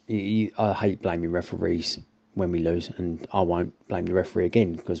blame I hate blaming referees when we lose, and I won't blame the referee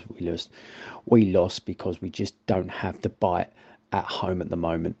again because we lost. We lost because we just don't have the bite at home at the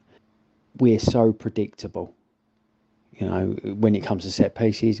moment. We're so predictable. When it comes to set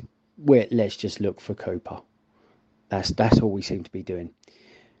pieces, let's just look for Cooper. That's all we seem to be doing.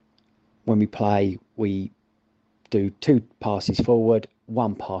 When we play, we do 2 passes forward,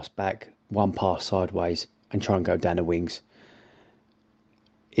 1 pass back, 1 pass sideways, and try and go down the wings.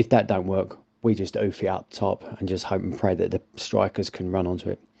 If that don't work, we just oof it up top and just hope and pray that the strikers can run onto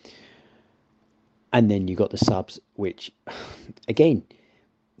it. And then you got the subs, which, again,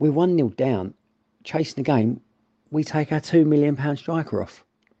 we're 1-0 down, chasing the game. We take our £2 million striker off.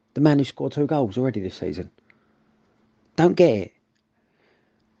 The man who scored 2 goals already this season. Don't get it.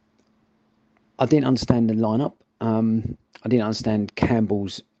 I didn't understand the lineup. I didn't understand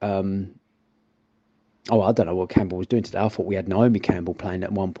Campbell's... I don't know what Campbell was doing today. I thought we had Naomi Campbell playing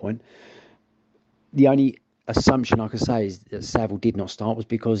at one point. The only assumption I could say is that Saville did not start was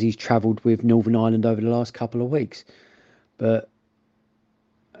because he's travelled with Northern Ireland over the last couple of weeks. But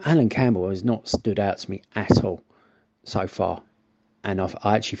Alan Campbell has not stood out to me at all so far. And I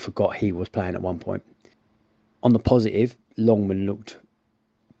actually forgot he was playing at one point. On the positive, Longman looked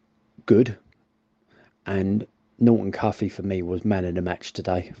good. And Norton Cuffy, for me, was man of the match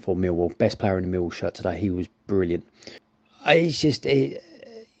today for Millwall. Best player in the Millwall shirt today. He was brilliant. It's just...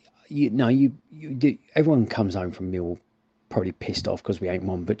 everyone comes home from Millwall probably pissed off because we ain't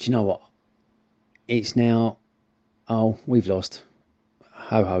won. But you know what? It's now, we've lost.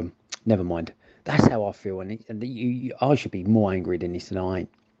 Ho ho. never mind. That's how I feel, and I should be more angry than this, and I ain't.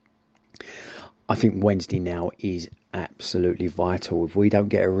 I think Wednesday now is absolutely vital. If we don't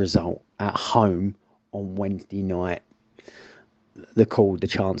get a result at home on Wednesday night, the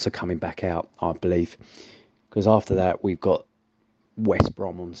chance of coming back out, I believe. Because after that, we've got West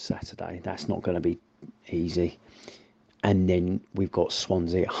Brom on Saturday. That's not going to be easy. And then we've got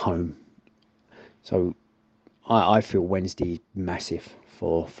Swansea at home. So I feel Wednesday massive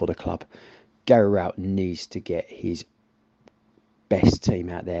for the club. Gary Rowett needs to get his best team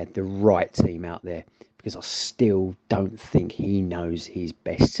out there, the right team out there, because I still don't think he knows his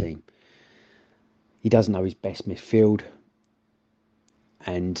best team. He doesn't know his best midfield,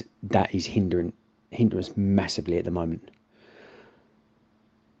 and that is hindering us massively at the moment.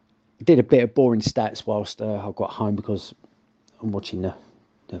 I did a bit of boring stats whilst I got home because I'm watching the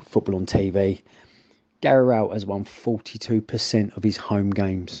football on TV. Gary Rowett has won 42% of his home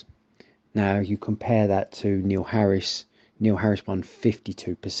games. Now you compare that to Neil Harris. Neil Harris won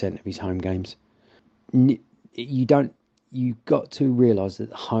 52% of his home games. You got to realise that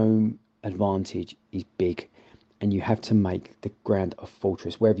the home advantage is big, and you have to make the ground a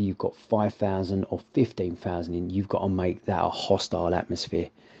fortress. Whether you've got 5,000 or 15,000 in, you've got to make that a hostile atmosphere.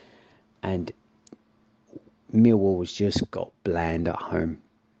 And Millwall has just got bland at home,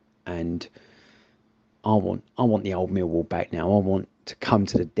 and I want the old Millwall back now. I want to come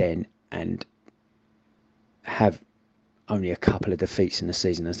to the Den and have only a couple of defeats in the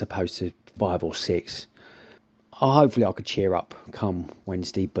season as opposed to 5 or 6. Hopefully I could cheer up come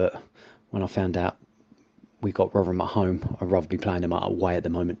Wednesday, but when I found out we got Rotherham at home, I'd rather be playing them away at the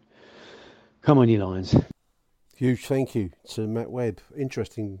moment. Come on, you Lions. Huge thank you to Matt Webb.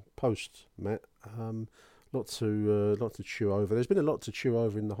 Interesting post, Matt. Lot to chew over. There's been a lot to chew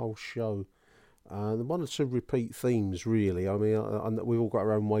over in the whole show. One or two repeat themes, really. I mean, we've all got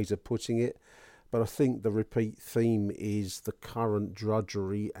our own ways of putting it, but I think the repeat theme is the current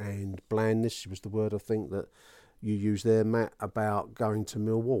drudgery and blandness was the word I think that you used there, Matt, about going to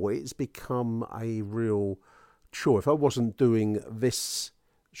Millwall. It's become a real chore. If I wasn't doing this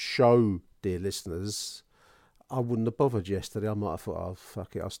show, dear listeners, I wouldn't have bothered yesterday. I might have thought, oh,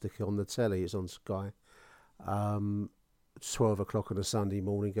 fuck it, I'll stick it on the telly. It's on Sky. 12 o'clock on a Sunday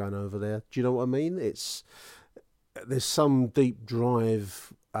morning going over there. Do you know what I mean? There's some deep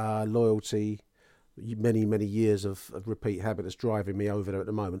drive, loyalty, many years of repeat habit that's driving me over there at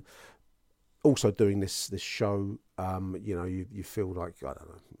the moment. Also doing this show, you feel like, I don't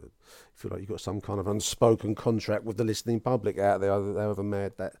know, you've got some kind of unspoken contract with the listening public out there, however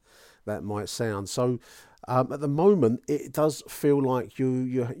mad that might sound. So at the moment, it does feel like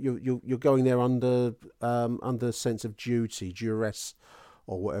you're going there under a sense of duty, duress,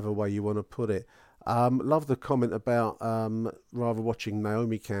 or whatever way you want to put it. Love the comment about rather watching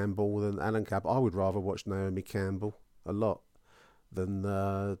Naomi Campbell than Alan Campbell. I would rather watch Naomi Campbell a lot than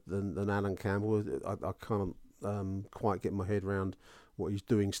Alan Campbell. I can't quite get my head around what he's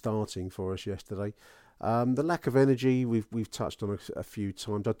doing starting for us yesterday. The lack of energy we've touched on a few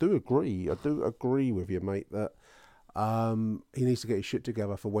times. I do agree with you, mate, that he needs to get his shit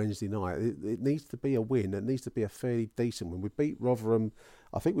together for Wednesday night. It needs to be a win. It needs to be a fairly decent win. We beat Rotherham.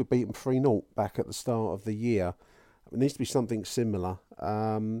 I think we beat them 3-0 back at the start of the year. It needs to be something similar.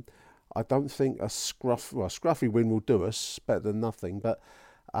 I don't think a scruffy win will do us, better than nothing. But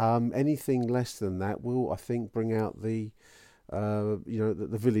anything less than that will, I think, bring out the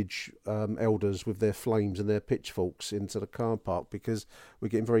village elders with their flames and their pitchforks into the car park, because we're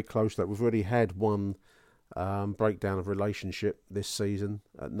getting very close to that. We've already had one breakdown of relationship this season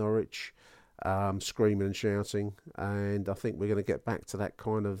at Norwich, screaming and shouting, and I think we're going to get back to that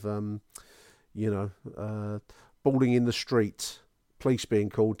kind of, bawling in the street, police being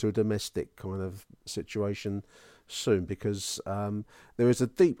called to a domestic kind of situation soon, because there is a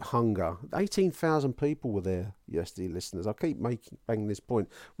deep hunger. 18,000 people were there yesterday, listeners. I keep banging this point.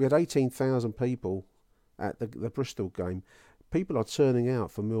 We had 18,000 people at the Bristol game. People are turning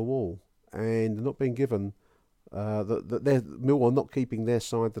out for Millwall and not being given Millwall not keeping their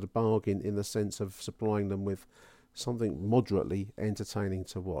side of the bargain in the sense of supplying them with something moderately entertaining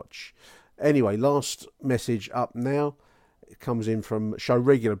to watch. Anyway, last message up now. It comes in from show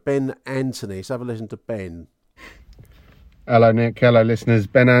regular Ben Anthony. Let's have a listen to Ben. Hello Nick, hello listeners.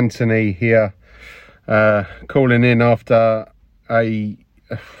 Ben Anthony here, calling in after a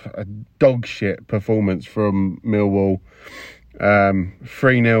dog shit performance from Millwall,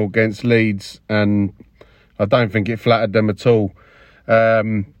 3-0 against Leeds, and I don't think it flattered them at all.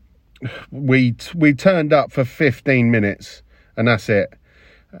 We turned up for 15 minutes and that's it.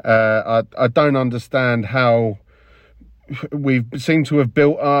 I don't understand how we've seemed to have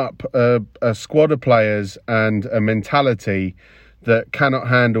built up a squad of players and a mentality that cannot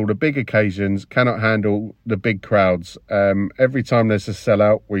handle the big occasions, cannot handle the big crowds. Every time there's a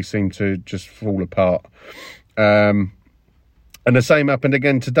sellout, we seem to just fall apart. And the same happened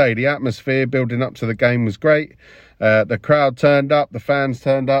again today. The atmosphere building up to the game was great. The crowd turned up, the fans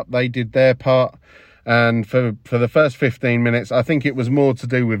turned up, they did their part. And for the first 15 minutes, I think it was more to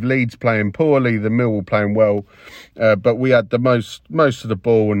do with Leeds playing poorly than Millwall playing well. But we had the most of the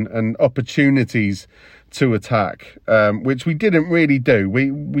ball and opportunities to attack, which we didn't really do.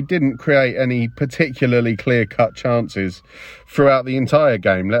 We didn't create any particularly clear-cut chances throughout the entire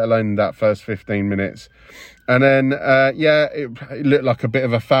game, let alone that first 15 minutes. And then, it looked like a bit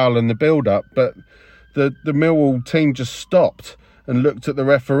of a foul in the build-up, but the Millwall team just stopped and looked at the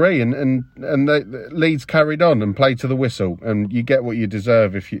referee, and Leeds carried on and played to the whistle. And you get what you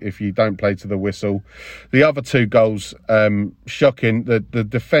deserve if you don't play to the whistle. The other two goals, shocking. The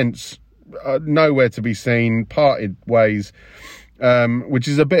defence, nowhere to be seen, parted ways, which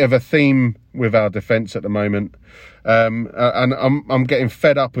is a bit of a theme with our defence at the moment. And I'm getting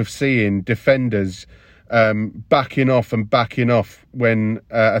fed up with seeing defenders backing off when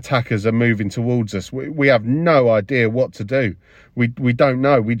attackers are moving towards us. We have no idea what to do. We don't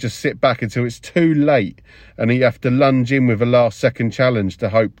know. We just sit back until it's too late, and you have to lunge in with a last second challenge to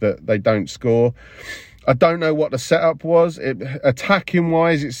hope that they don't score. I don't know what the setup was. Attacking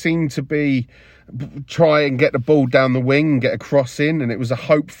wise, it seemed to be try and get the ball down the wing and get a cross in, and it was a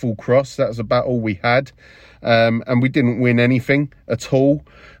hopeful cross. That was about all we had. And we didn't win anything at all.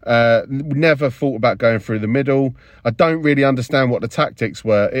 Never thought about going through the middle. I don't really understand what the tactics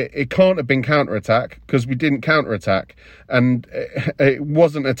were. It can't have been counter-attack because we didn't counter-attack, and it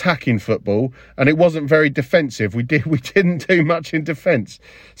wasn't attacking football, and it wasn't very defensive. We didn't do much in defence.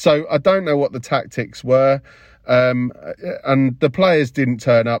 So I don't know what the tactics were. And the players didn't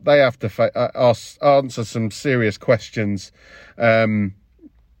turn up. They have to answer some serious questions.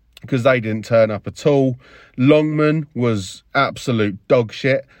 Because they didn't turn up at all. Longman was absolute dog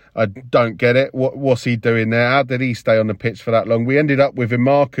shit. I don't get it. What's he doing there? How did he stay on the pitch for that long? We ended up with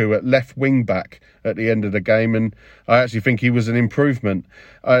Imaku at left wing back at the end of the game, and I actually think he was an improvement.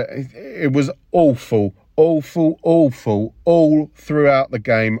 It was awful all throughout the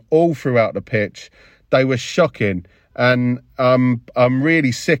game, all throughout the pitch. They were shocking, and I'm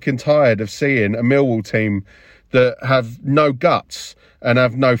really sick and tired of seeing a Millwall team that have no guts and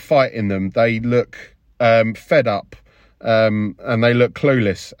have no fight in them. They look fed up, and they look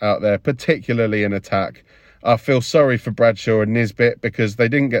clueless out there, particularly in attack. I feel sorry for Bradshaw and Nisbet because they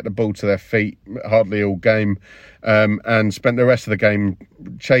didn't get the ball to their feet hardly all game, and spent the rest of the game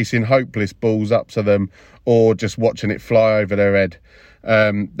chasing hopeless balls up to them or just watching it fly over their head.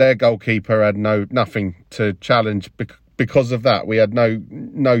 Their goalkeeper had nothing to challenge because of that. We had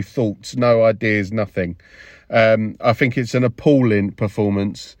no thoughts, no ideas, nothing. I think it's an appalling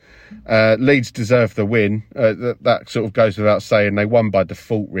performance. Leeds deserve the win. That sort of goes without saying. They won by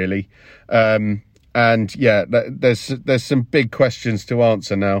default, really. And yeah, there's some big questions to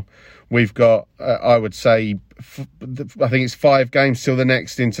answer now. We've got, I would say, I think it's 5 games till the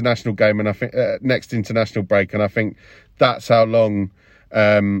next international game, and I think next international break, and I think that's how long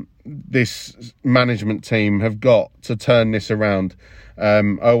this management team have got to turn this around. I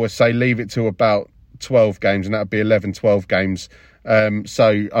always say leave it to about 12 games, and that would be 11-12 games.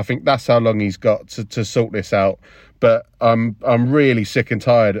 So I think that's how long he's got to sort this out. But I'm really sick and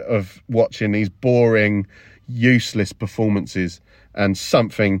tired of watching these boring, useless performances, and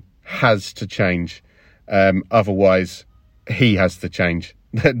something has to change. Otherwise, he has to change.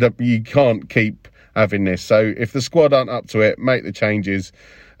 You can't keep having this. So if the squad aren't up to it, make the changes.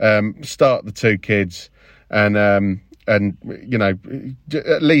 Start the 2 kids, and you know,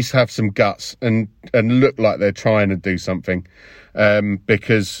 at least have some guts and look like they're trying to do something.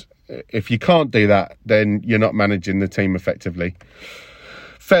 Because if you can't do that, then you're not managing the team effectively.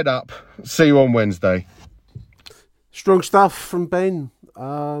 Fed up. See you on Wednesday. Strong stuff from Ben.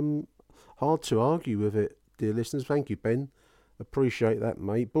 Hard to argue with it, dear listeners. Thank you, Ben. Appreciate that,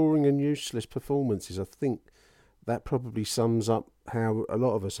 mate. Boring and useless performances. I think that probably sums up how a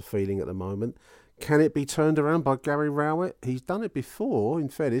lot of us are feeling at the moment. Can it be turned around by Gary Rowett? He's done it before, in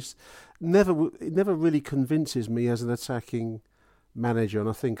fairness. It never really convinces me as an attacking manager, and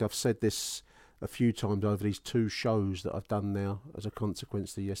I think I've said this a few times over these 2 shows that I've done now as a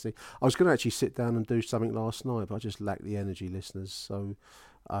consequence to yesterday. I was going to actually sit down and do something last night, but I just lack the energy, listeners. So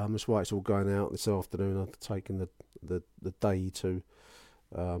that's why it's all going out this afternoon. I've taken the day to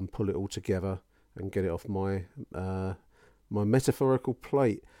pull it all together and get it off my my metaphorical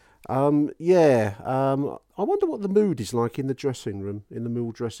plate. I wonder what the mood is like in the dressing room, in the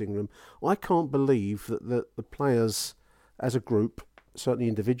Mill dressing room. I can't believe that the players, as a group, certainly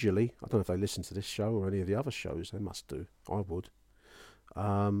individually, I don't know if they listen to this show or any of the other shows. They must do. I would.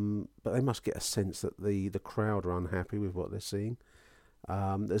 But they must get a sense that the crowd are unhappy with what they're seeing.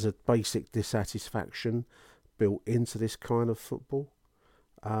 There's a basic dissatisfaction built into this kind of football.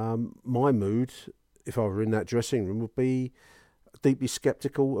 My mood, if I were in that dressing room, would be deeply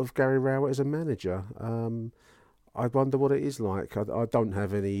sceptical of Gary Rowett as a manager. I wonder what it is like. I don't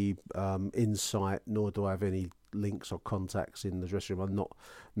have any insight, nor do I have any links or contacts in the dressing room. I've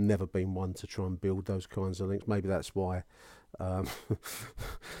never been one to try and build those kinds of links. Maybe that's why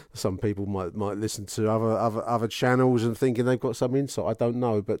some people might listen to other channels and thinking they've got some insight. I don't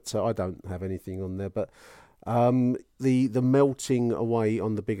know, but I don't have anything on there. But the melting away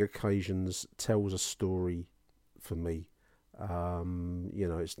on the big occasions tells a story for me.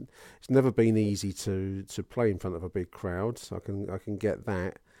 It's never been easy to play in front of a big crowd. So I can get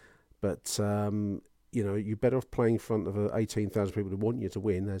that, but you're better off playing in front of 18,000 people who want you to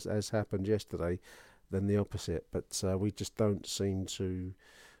win, as happened yesterday, than the opposite. But we just don't seem to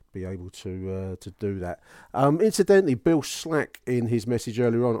be able to do that. Incidentally, Bill Slack in his message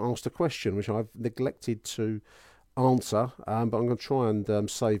earlier on asked a question which I've neglected to answer, but I'm going to try and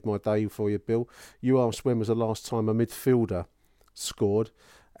save my day for you, Bill. You asked when was the last time a midfielder scored,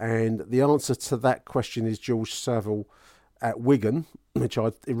 and the answer to that question is George Saville at Wigan, which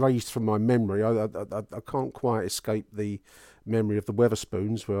I erased from my memory. I can't quite escape the memory of the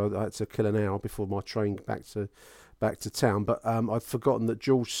Weatherspoons, where I had to kill an hour before my train back to town. But I'd forgotten that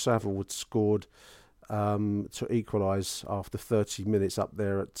George Saville had scored to equalise after 30 minutes up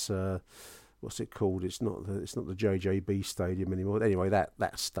there at what's it called? It's not the JJB Stadium anymore. Anyway, that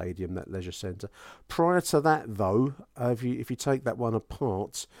stadium, that leisure centre. Prior to that, though, if you take that one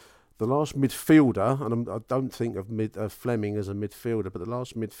apart, the last midfielder, and I don't think of Fleming as a midfielder, but the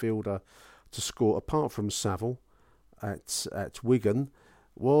last midfielder to score, apart from Saville at Wigan,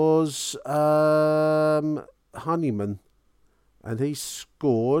 was Honeyman, and he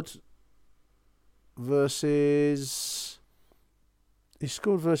scored versus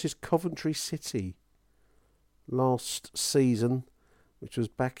Coventry City last season, which was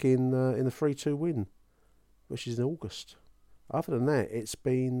back in the 3-2 win, which is in August. Other than that, it's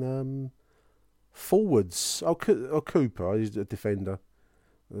been forwards. Cooper, he's a defender.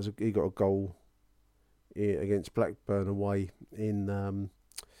 He got a goal against Blackburn away in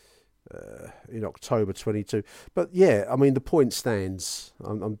October 22. But yeah, I mean, the point stands.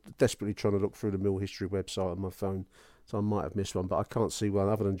 I'm desperately trying to look through the Mill History website on my phone, so I might have missed one, but I can't see one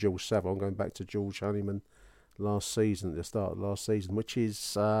other than George Saville. I'm going back to George Honeyman last season, at the start of last season, which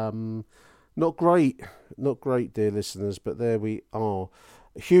is not great, dear listeners, but there we are.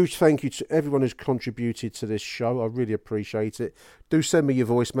 A huge thank you to everyone who's contributed to this show. I really appreciate it. Do send me your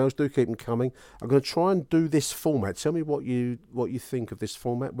voicemails. Do keep them coming. I'm going to try and do this format. Tell me what you think of this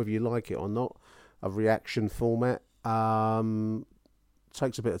format, whether you like it or not. A reaction format.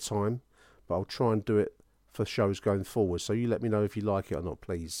 Takes a bit of time, but I'll try and do it for shows going forward. So you let me know if you like it or not,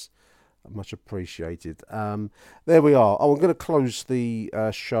 please. Much appreciated. There we are. I'm going to close the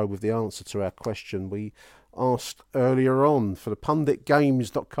show with the answer to our question we asked earlier on for the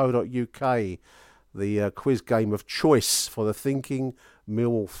punditgames.co.uk, the quiz game of choice for the thinking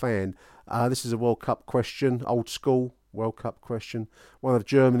Millwall fan. This is a World Cup question, old school World Cup question. One of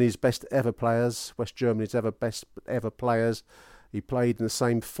Germany's best ever players, West Germany's best ever players. He played in the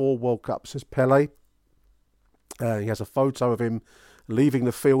same 4 World Cups as Pelé. He has a photo of him leaving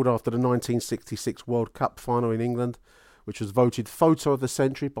the field after the 1966 World Cup final in England, which was voted Photo of the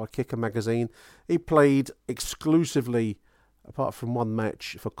Century by Kicker magazine. He played exclusively, apart from one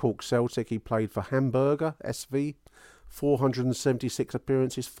match for Cork Celtic, he played for Hamburger SV, 476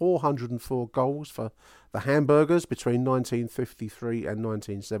 appearances, 404 goals for the Hamburgers between 1953 and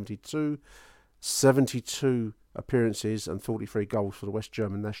 1972, 72 appearances and 43 goals for the West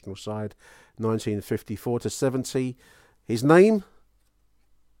German national side, 1954 to 70. His name?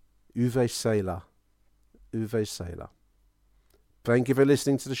 Uwe Seeler. Uwe Seeler. Thank you for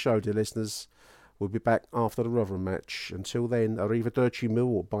listening to the show, dear listeners. We'll be back after the Rotherham match. Until then, arrivederci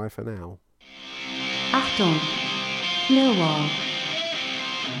Millwall. Bye for now. Achtung, Millwall.